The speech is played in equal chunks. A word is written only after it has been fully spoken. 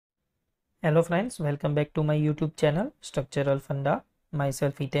Hello friends, welcome back to my YouTube channel Structural Funda.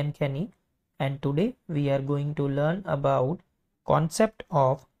 Myself KheNi, and today we are going to learn about concept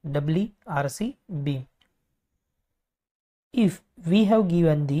of WRC beam. If we have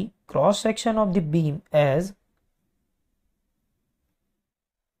given the cross section of the beam as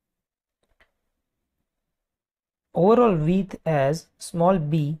overall width as small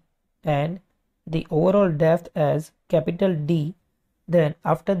b and the overall depth as capital D, then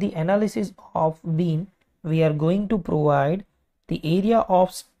after the analysis of beam we are going to provide the area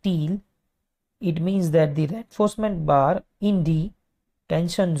of steel. It means that the reinforcement bar in the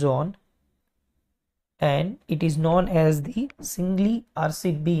tension zone, and it is known as the singly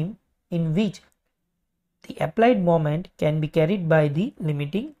RC beam, in which the applied moment can be carried by the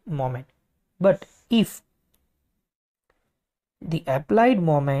limiting moment. But if the applied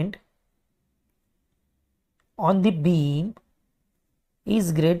moment on the beam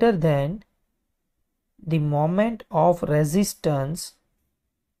is greater than the moment of resistance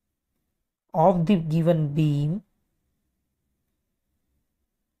of the given beam,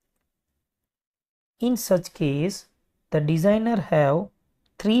 in such case the designer have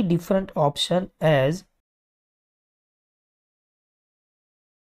three different options as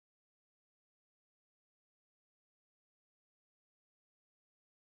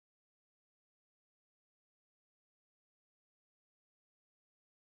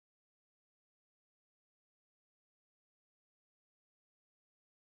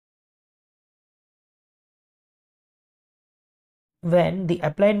when the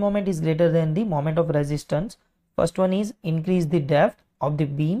applied moment is greater than the moment of resistance. First one is increase the depth of the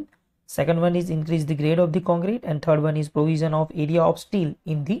beam, second one is increase the grade of the concrete, and third one is provision of area of steel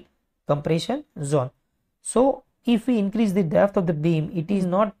in the compression zone. So if we increase the depth of the beam, it is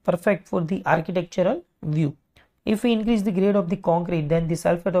not perfect for the architectural view. If we increase the grade of the concrete, then the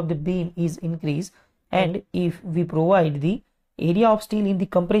self weight of the beam is increased, and if we provide the area of steel in the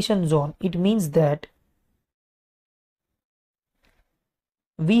compression zone, it means that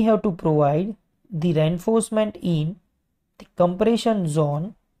we have to provide the reinforcement in the compression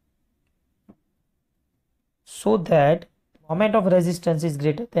zone so that moment of resistance is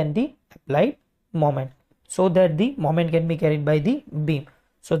greater than the applied moment, so that the moment can be carried by the beam.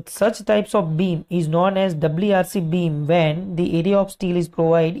 So such types of beam is known as WRC beam when the area of steel is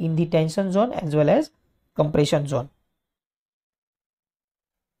provided in the tension zone as well as compression zone.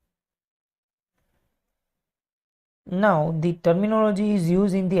 Now the terminology is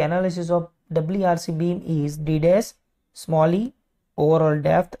used in the analysis of WRC beam is d dash small e, overall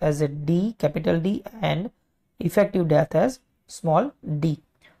depth as a D, capital D, and effective depth as small d.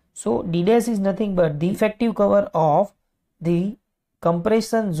 So d dash is nothing but the effective cover of the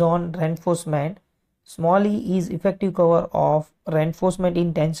compression zone reinforcement, small e is effective cover of reinforcement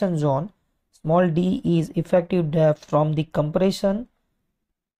in tension zone, small d is effective depth from the compression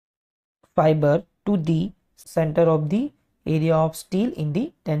fiber to the center of the area of steel in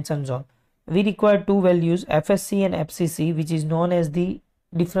the tension zone. We require two values, FSC and FCC, which is known as the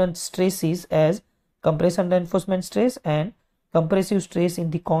different stresses as compression reinforcement stress and compressive stress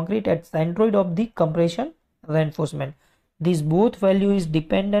in the concrete at centroid of the compression reinforcement. This both value is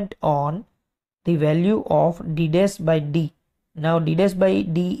dependent on the value of d dash by d. Now d dash by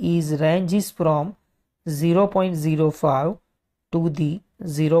d is ranges from 0.05 to the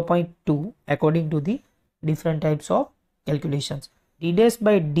 0.2 according to the different types of calculations. D dash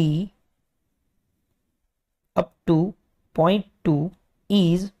by d up to 0.2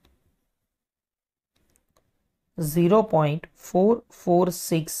 is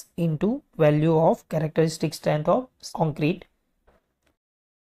 0.446 into value of characteristic strength of concrete,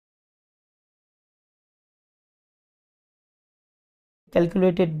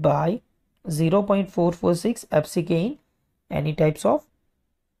 calculated by 0.446 FCK in any types of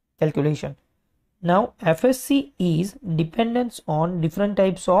calculation. Now FSC is dependence on different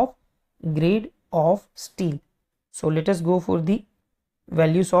types of grade of steel. So let us go for the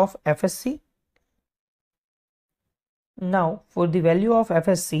values of FSC. Now for the value of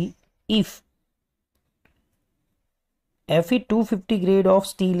FSC, if Fe 250 grade of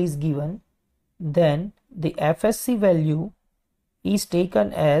steel is given, then the FSC value is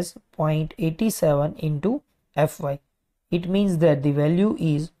taken as 0.87 into Fy. It means that the value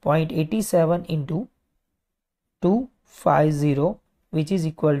is 0.87 into 250, which is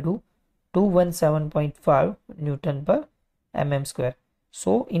equal to 217.5 Newton per mm square.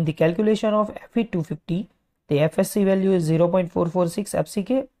 So in the calculation of Fe 250, the FSC value is 0.446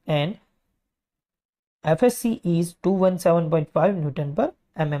 FCK and FSC is 217.5 Newton per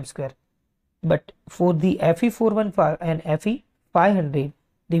mm square. But for the Fe 415 and Fe 500,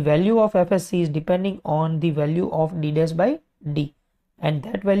 the value of FSC is depending on the value of d dash by d, and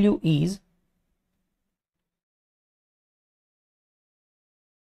that value is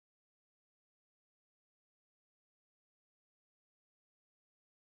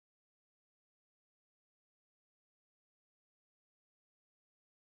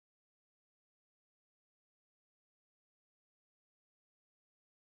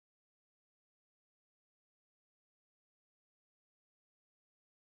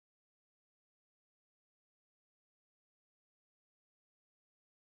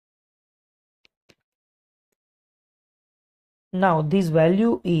now this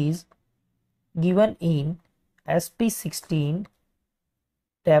value is given in SP16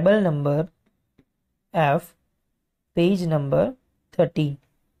 table number F, page number 13.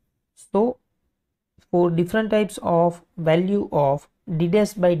 So for different types of value of d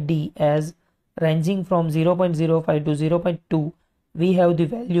dash by d as ranging from 0.05 to 0.2, we have the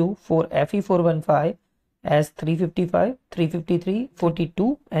value for Fe415 as 355, 353,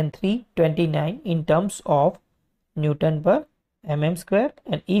 42 and 329 in terms of Newton per mm square,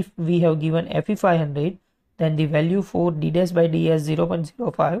 and if we have given Fe500, then the value for d dash by d as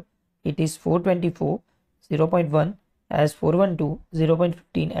 0.05, it is 424, 0.1 as 412,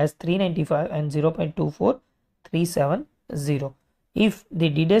 0.15 as 395 and 0.24 370. If the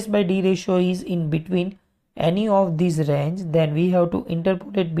d dash by d ratio is in between any of these range, then we have to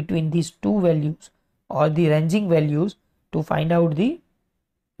interpolate between these two values or the ranging values to find out the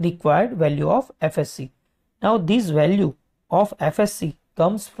required value of FSC. Now this value of FSC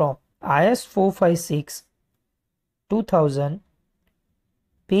comes from IS 456 2000,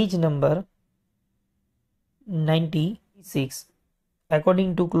 page number 96.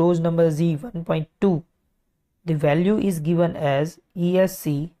 According to clause number Z 1.2, the value is given as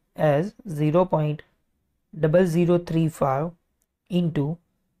ESC as 0.0035 into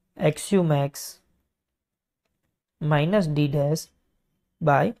XU max minus D dash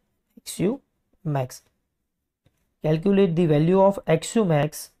by XU max. Calculate the value of XU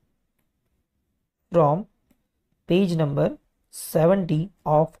max from page number 70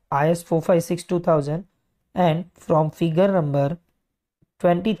 of IS 456 2000, and from figure number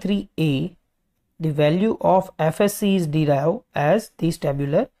 23A, the value of FSC is derived as this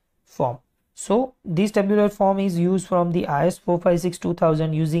tabular form. So this tabular form is used from the IS 456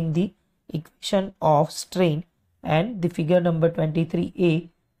 2000 using the equation of strain and the figure number 23A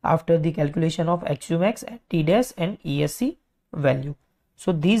after the calculation of XU max and D dash and ESC value.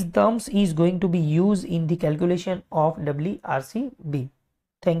 So these terms is going to be used in the calculation of WRC beam.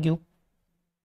 Thank you.